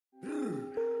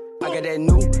I got that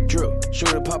new drip.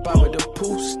 Shoot it pop out with the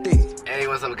pool stick. Hey,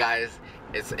 what's up, guys?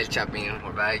 It's El Chapin.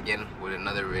 We're back again with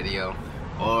another video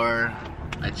or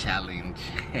a challenge.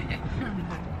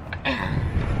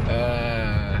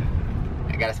 I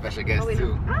got a special guest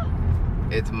too.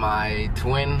 It's my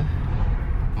twin,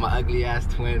 my ugly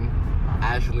ass twin,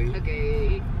 Ashley.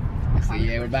 Okay. So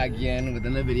yeah, we're back again with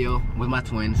another video with my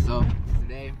twin. So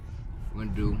today we're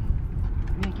gonna do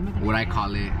what I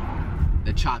call it,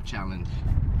 the chop challenge.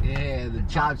 Yeah, the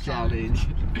chop challenge.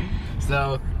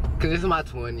 So, cause this is my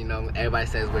twin, you know, everybody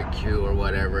says we're cute or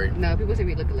whatever. No, people say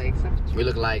we look alike. We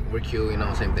look like we're cute, you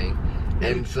know, same thing.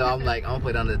 And so I'm like, I'm gonna put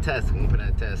it on the test. I'm gonna put it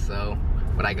on the test. So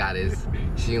what I got is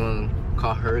she gonna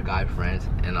call her guy friends,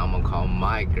 and I'm gonna call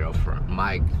my girlfriend,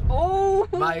 my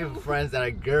friends that are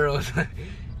girls.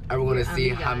 And we're gonna see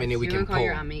how many we can pull.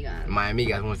 Your amigas. My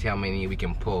amigas. We're gonna see how many we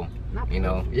can pull. You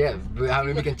know, yeah, how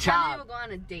many we can chop. We'll go on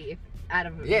a date out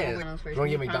of McDonald's first. We're gonna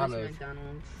get McDonald's.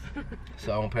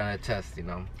 So I'm gonna put on a test, you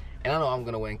know. And I know I'm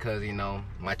gonna win because, you know,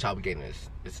 my chop game is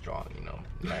strong, you know.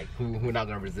 Like, who not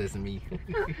gonna resist me?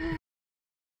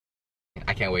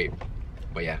 I can't wait.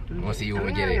 But yeah, we'll see you when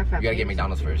we get it. You gotta get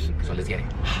McDonald's first, so let's get it.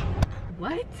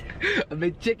 What? I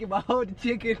made chicken, but hold the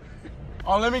chicken.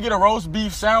 Oh, let me get a roast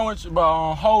beef sandwich,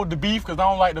 but hold the beef because I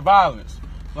don't like the violence.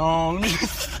 Let me.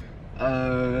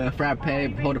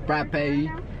 Frappe, hold the frappe.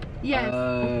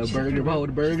 Yes. Burger, hold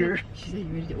the burger. She said you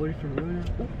ready to order from Rona?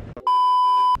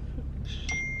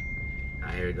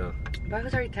 Alright, here we go. But I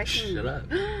was already texting me. Shut up.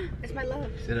 It's my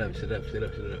love. Shut up, shut up, shut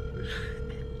up, shut up.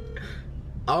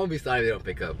 I won't be sorry if they don't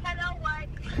pick up. Hello, what?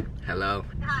 Hello.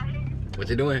 Hi. What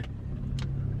you doing?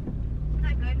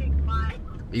 I'm going to fly.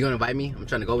 You gonna invite me? I'm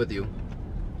trying to go with you.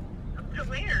 To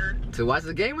where? To watch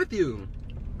the game with you.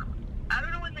 I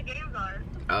don't know when the games are.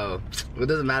 Oh, well, it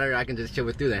doesn't matter. I can just chill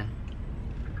with you then.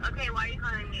 Okay, why are you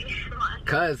calling me?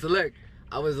 Cause so look,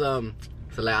 I was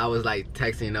like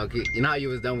texting, you know how you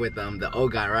was done with the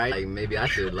old guy, right? Like maybe I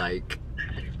should like,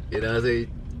 you know, say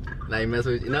like mess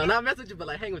with you, no, not mess with you, but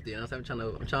like hang with you. You know what I'm saying?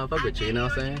 I'm trying to fuck with you. You know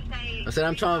what I'm saying? I said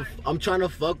I'm trying to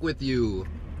fuck with you.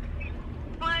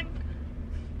 Fun.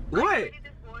 What?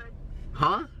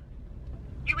 Huh?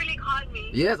 You really called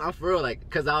me? Yes, I'm for real. Like,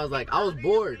 cause I was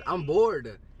bored. I'm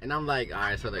bored, and I'm like, all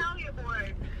right, so like. Now you're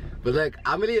bored. But look,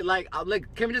 I'm really like,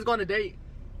 can we just go on a date?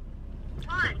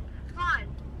 Fun.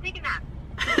 Take a nap.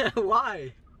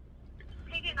 Why?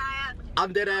 Take a nap.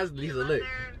 I'm dead ass, Lisa. Look.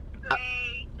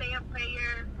 Say a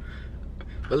prayer.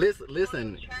 But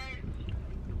listen.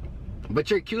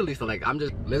 But you're cute, Lisa. Like,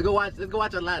 let's go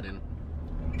watch Aladdin.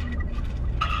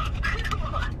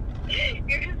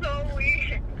 You're so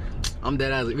weird. I'm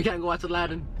dead ass. We can't go watch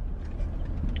Aladdin.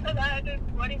 Aladdin.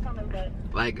 What are you talking about?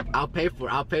 Like, I'll pay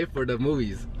for the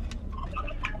movies.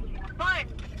 Fun.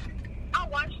 I'll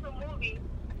watch the movie.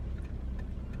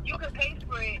 You can pay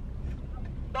for it.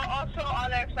 But also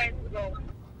all our friends go.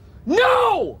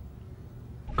 No!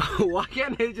 Why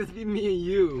can't it just be me and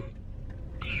you?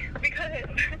 Because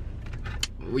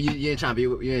Well, you ain't trying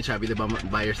to be there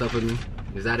by yourself with me?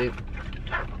 Is that it?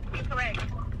 correct.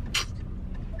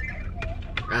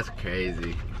 That's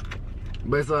crazy.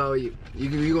 But so you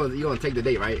gonna take the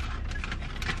date, right?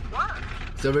 What?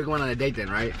 So we're going on a date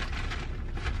then, right?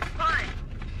 Fun.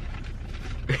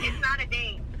 It's not a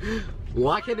date.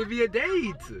 Why can't it be a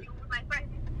date? With my friends.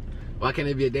 Why can't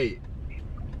it be a date?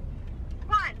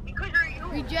 Fun, because you're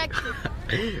you. Rejected.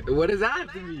 What does that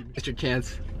have to mean? It's your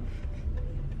chance.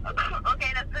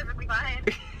 Okay, that's perfectly fine.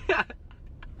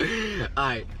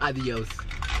 Alright, adios.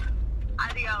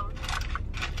 Adios.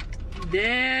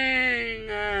 Dang.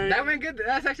 That went good.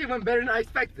 That's actually went better than I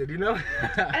expected, you know? I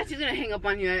thought she was gonna hang up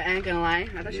on you. I ain't gonna lie.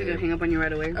 I thought she was gonna hang up on you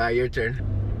right away. Alright, your turn.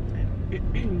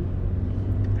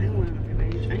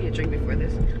 I need a drink before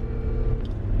this.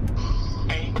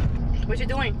 Hey. What you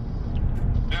doing?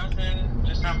 Nothing.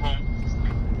 Just at home.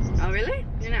 Oh really?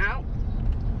 You're not out?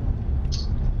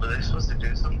 Were they supposed to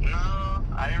do something? No,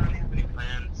 I didn't really have any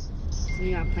plans.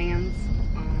 You got plans?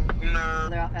 No.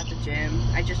 They're off at the gym.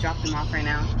 I just dropped them off right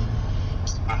now.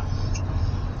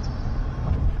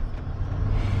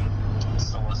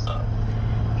 So what's up?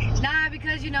 Nah,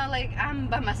 because you know, like I'm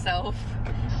by myself.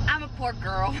 I'm a poor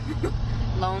girl,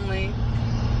 lonely.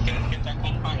 Get that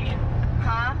company.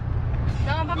 Huh?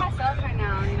 No, I'm by myself right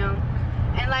now, you know.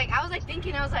 And like I was like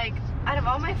thinking, I was like, out of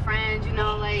all my friends, you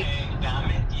know, like.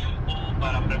 Dame tiempo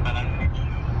para preparar.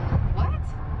 What?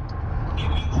 Give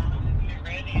me time. Get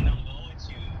ready and I'll go with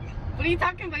you. What are you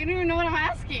talking about? You don't even know what I'm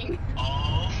asking.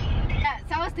 Oh. Yeah,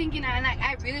 so I was thinking, and like,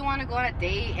 I really want to go on a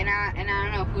date, and I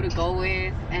don't know who to go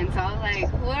with, and so I was like,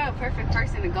 who a perfect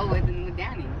person to go with, and with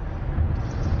Danny.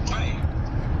 Right.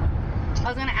 I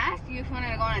was gonna ask you if you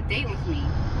wanted to go on a date with me.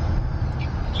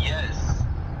 Yes.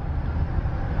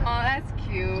 Oh, that's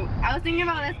cute. I was thinking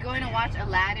about us going to watch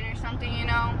Aladdin or something, you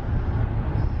know?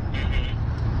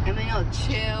 And then you'll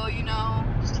chill, you know?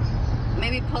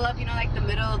 Maybe pull up, you know, like the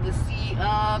middle of the sea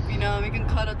up, you know? We can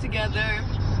cuddle together.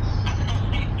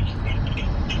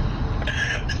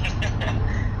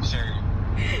 Sure.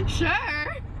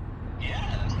 Sure.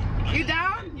 Yeah. You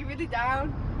down? You really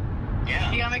down?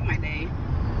 Yeah. You gotta make my day.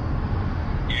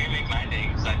 You're gonna make my day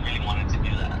because I really wanted to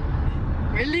do that.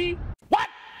 Really? What?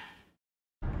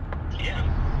 Yeah.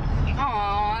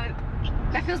 Aww.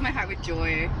 That fills my heart with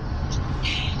joy.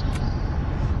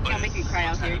 You'll make me cry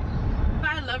out here.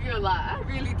 I love you a lot. I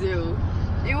really do.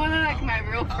 You're one of like my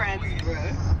real friends, bro.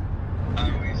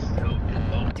 Always so.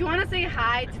 Do you want to say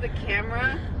hi to the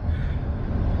camera?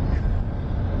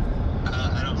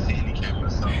 I don't see any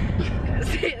cameras, so.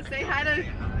 say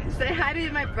hi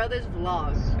to my brother's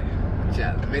vlog.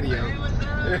 Chat video. Hey, what's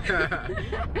up?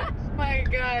 Oh my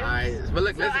god. Alright, but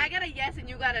look, So listen. I got a yes and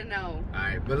you got a no.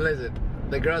 Alright, but listen.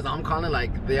 The girls I'm calling,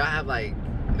 like, they all have, like,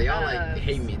 they all, like,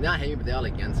 hate me. Not hate me, but they all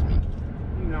against me.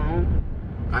 No.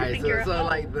 Alright, think you're a so hoe.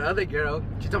 like, the other girl,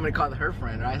 she told me to call her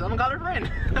friend, right? So I'm gonna call her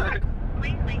friend.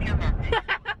 Please leave your message.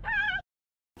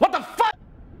 What the fuck?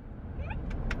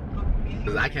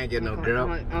 Because I can't get no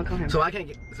girl. I'll call him. So I can't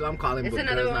get, so I'm calling, It's but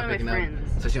another girl's one not of my picking up.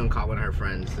 friends. So she gonna call one of her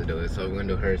friends to do it. So we're gonna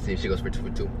do her, see if she goes for 2 for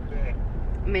 2.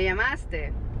 Me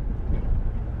llamaste.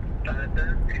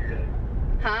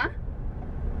 Huh?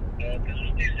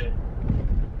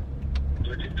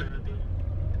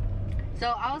 So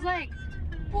I was like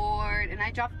bored and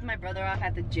I dropped my brother off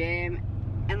at the gym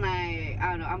and like, I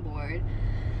don't know, I'm bored.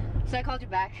 So I called you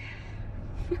back.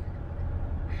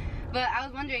 But I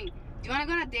was wondering, do you want to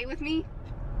go on a date with me?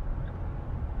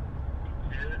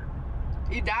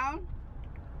 You down?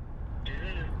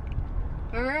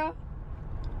 For real?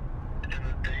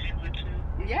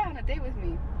 Yeah, on a date with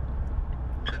me.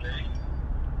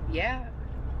 Yeah.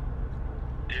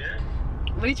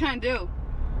 What are you trying to do?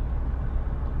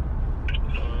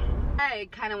 I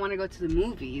kind of want to go to the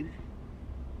movies.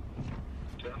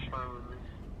 That's fine with me.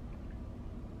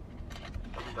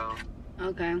 I'm down.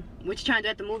 Okay. What you trying to do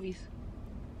at the movies?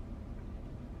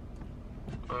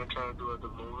 What I'm trying to do at the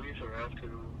movies or after the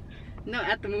movies? No,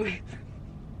 at the movies.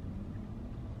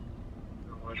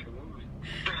 Watch a movie.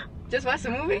 Just watch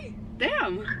the movie?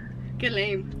 Damn. Get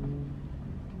lame.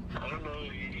 I don't know.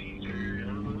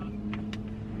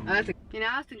 You know,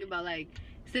 I was thinking about like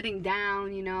sitting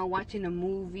down, you know, watching a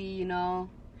movie, you know,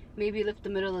 maybe lift the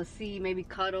middle of the sea, maybe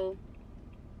cuddle.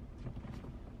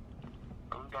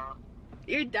 I'm down.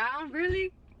 You're down,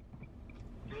 really?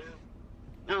 Yeah.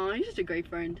 Oh, you're just a great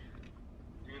friend.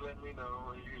 You let me know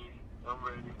when you're here. I'm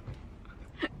ready.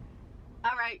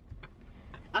 All right,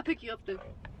 I'll pick you up then.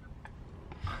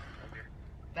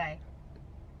 Bye.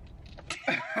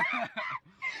 Hold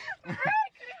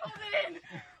it in.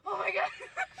 Oh my god.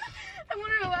 I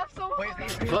wanted to laugh so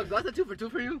hard. Fuck, that's a 2 for 2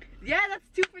 for you? Yeah, that's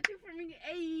 2 for 2 for me.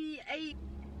 Hey, hey.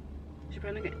 She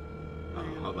probably get. Oh,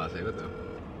 I was about to say, what the?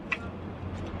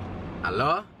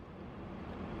 Hello?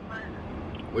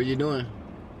 What you doing?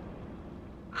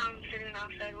 I'm sitting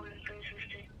outside with his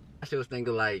sister. She was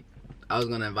thinking like I was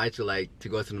gonna invite you like to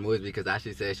go to the movies because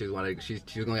Ashley said she was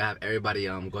gonna have everybody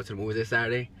go to the movies this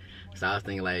Saturday. So I was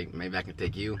thinking like maybe I can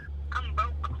take you. I'm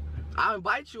broke. I'll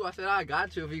invite you. I said I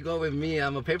got you. If you go with me,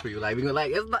 I'm gonna pay for you. Like we gonna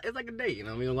like it's like a date, you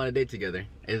know. We gonna go on a date together.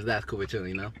 That's cool with you,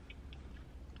 you know.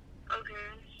 Okay.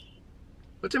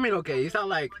 What you mean okay? You sound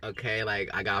like okay, like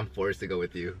I'm forced to go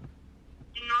with you.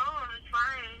 No, it's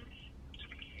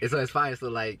fine. So it's fine. So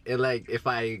like if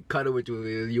I cuddle with you,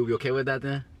 you'll be okay with that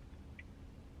then?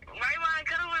 Why you wanna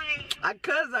cuddle with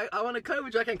me? I wanna cuddle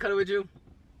with you. I can't cuddle with you.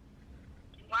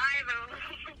 Why though?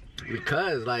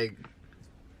 Because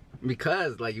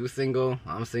like you single,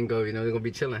 I'm single, you know, we're gonna be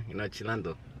chilling, you know,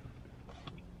 chillando.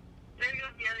 There's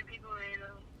gonna be other people there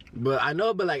though. But I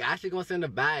know, but like Ashley gonna sit in the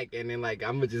back and then like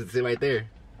I'm gonna just sit right there.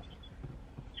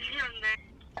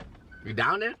 You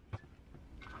down there?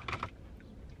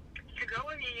 To go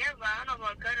with you, yeah, but I don't know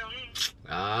about cuddling.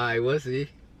 I will see.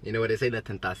 You know what they say, la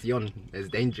tentación is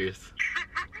dangerous.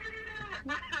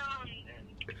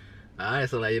 Alright,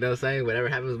 so like, you know what I'm saying? Whatever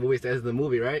happens, the movie stays in the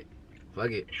movie, right?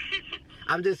 Fuck it.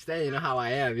 I'm just saying, you know how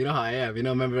I am. You know how I am. You know,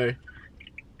 remember?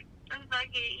 Fuck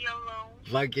it, YOLO.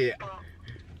 Fuck it.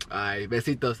 Alright,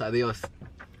 besitos, adios.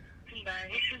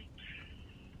 Bye.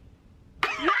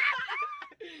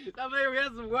 That made me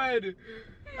have some word.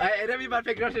 And then we about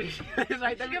to pick her up. It's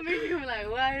like, Look at me, I'm like,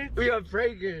 what? we gonna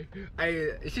prank her.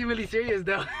 She really serious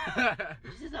though.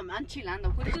 This is I'm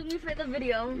chillando. Put it with me for the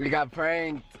video. We got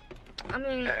pranked. I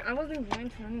mean, I wasn't going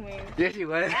to anyway. Yes, you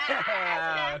was.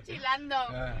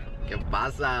 Chilando. ¿Qué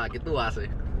pasa? ¿Qué tú haces?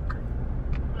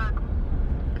 Like,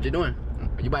 What you doing?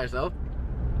 Are you by yourself?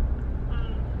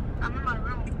 I'm in my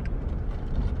room.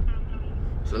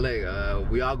 So like,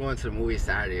 we all going to the movie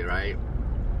Saturday, right?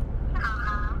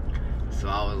 So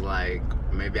I was like,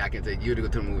 maybe I can take you to go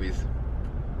to the movies.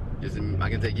 Just I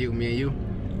can take you, me and you,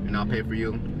 and I'll pay for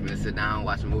you. We're gonna sit down,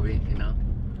 watch a movie, you know.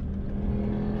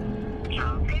 Okay,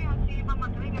 I'll see if I'm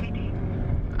not doing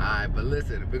anything. Alright, but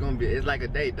listen, we're gonna be, it's like a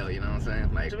date though, you know what I'm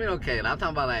saying? Like, I mean, okay, I'm talking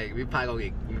about like, we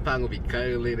probably gonna be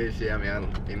cuddling and shit. I mean, I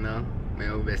don't, you know,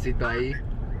 maybe un besito ahí.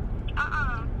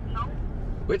 No.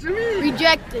 What you mean?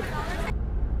 Rejected.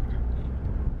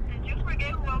 Did you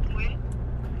forget who I'm with?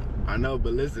 I know,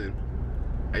 but listen,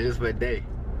 it's just for a day.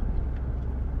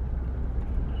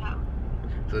 No.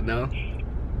 So no?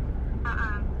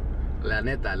 La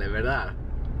neta, la verdad.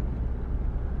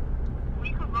 We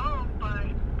could go, but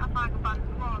I'm not about to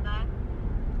do all that.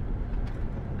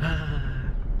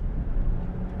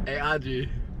 Hey, Audrey.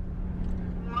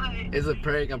 What? It's a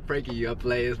prank. I'm pranking you. I'm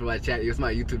playing. It's for my chat. It's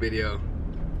my YouTube video.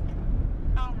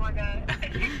 Oh my god.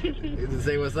 It's to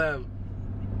say what's up.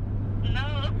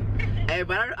 No. Hey,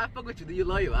 but I fuck with you. Do you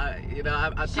loyal? I She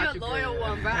taught a you loyal for-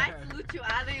 one, bro. I salute you,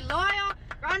 Ozzy. Loyal.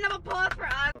 Round of applause for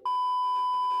Ozzy.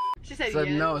 She said So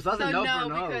yes. no, so that's a no for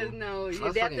no. Because no,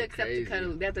 That's they have to fucking accept crazy. the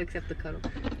cuddle. They have to accept the cuddle.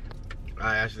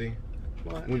 Alright, Ashley.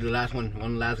 What? Who's the last one?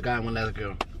 One last guy, one last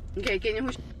girl. Okay, Kenya,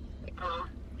 who's... Hello.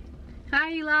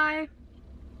 Hi, Eli.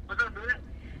 What's up,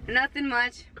 dude? Nothing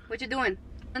much. What you doing?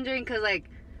 Wondering, cause like,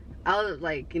 I was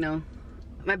like, you know,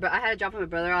 I had to drop my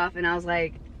brother off, and I was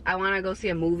like, I want to go see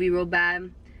a movie real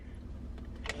bad.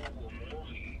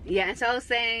 Yeah, and so I was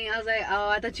like, oh,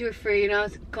 I thought you were free, you know,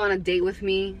 go on a date with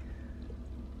me.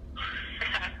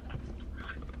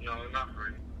 No, I'm not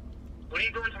free. What are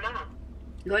you doing tomorrow?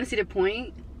 Going to see The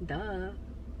Point? Duh. Yeah,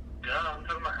 I'm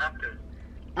talking about after.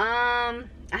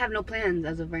 I have no plans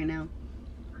as of right now.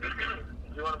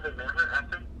 You want to play Manhunt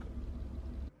after?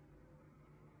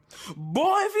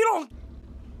 Boy, if you don't.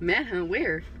 Manhunt,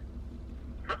 where?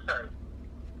 Brookside.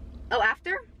 Oh,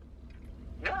 after?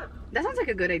 Yeah. That sounds like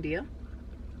a good idea.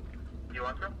 You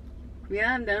want to?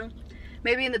 Yeah, I'm down.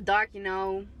 Maybe in the dark, you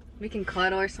know, we can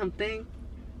cuddle or something.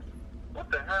 What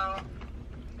the hell?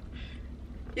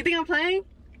 You think I'm playing?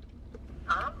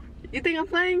 Huh? You think I'm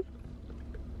playing?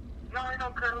 No, I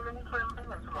don't care. Let me play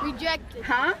Manhunt tomorrow. Rejected.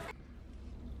 Huh?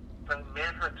 Play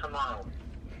Manhunt tomorrow.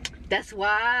 That's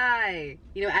why.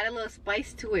 You know, add a little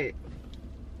spice to it.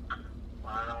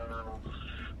 I don't know.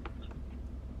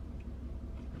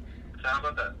 So how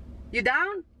about that? You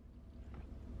down?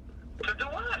 To do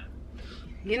what?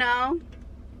 You know?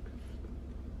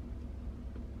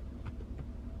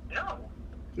 No.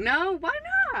 No? Why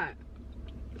not?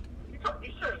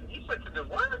 You said to do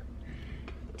what?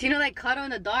 Do you know, like, cuddle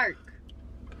in the dark?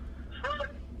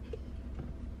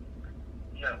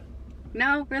 No.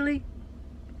 No? Really?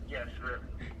 Yes, really.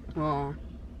 Oh.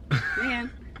 Man.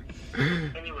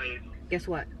 Anyways, Guess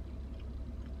what?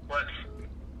 what?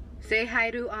 Say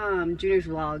hi to, Junior's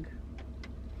vlog.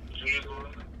 Junior,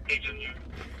 hey Junior.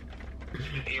 This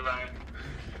is Eli.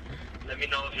 Let me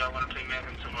know if y'all want to play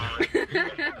Manhunt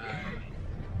tomorrow.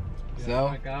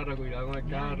 So, that's the end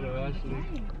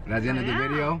of the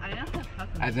video.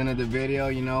 That's the end of the video,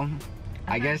 you know.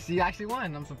 I guess she actually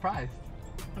won. I'm surprised.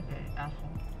 Okay, asshole.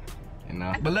 You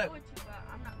know. But look,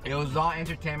 it was all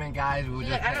entertainment, guys. We were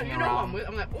just fucking around.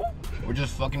 I'm like, oh. We're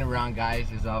just fucking around, guys.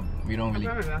 It's all, we don't really,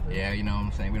 yeah, you know what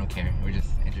I'm saying? We don't care. We're just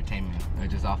entertainment. We're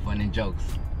just all fun and jokes.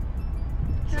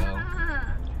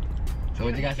 So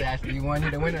what you guys say, Ashley? You won,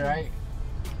 you're the winner, right?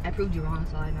 I proved you wrong,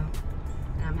 so I know.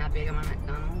 And I'm happy I got my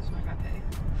McDonald's, so I got paid.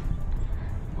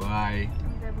 Bye.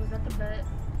 Was that the bet?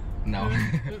 No.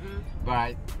 Mm-mm.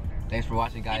 Bye. Thanks for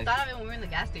watching, He guys. thought of it when we were in the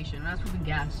gas station, and I was pooping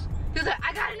gas. He was like,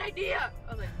 I got an idea!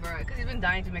 I was like, bro, because he's been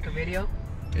dying to make a video.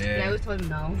 Yeah, I Yeah. always told him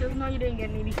no. Just know you didn't get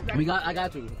any. I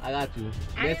got you. I didn't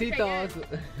say Besitos.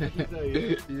 She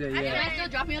said, Can yeah. I still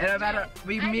drop me It off? don't matter.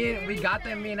 We got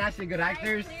them. Me and Ashley good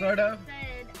actors, sort of.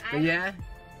 But yeah,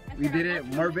 we did it.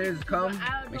 More videos come.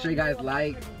 Make sure you guys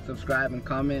like, subscribe, and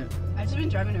comment. I've just been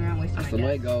driving around wasting Hasta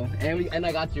my gas. luego. And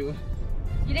I got you.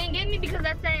 You didn't get me because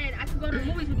I said I could go to the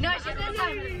movies with you.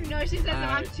 No, she says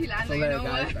I'm chilando, So you later, know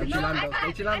guys. what? I'm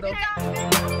chilando. Stay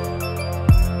chilando.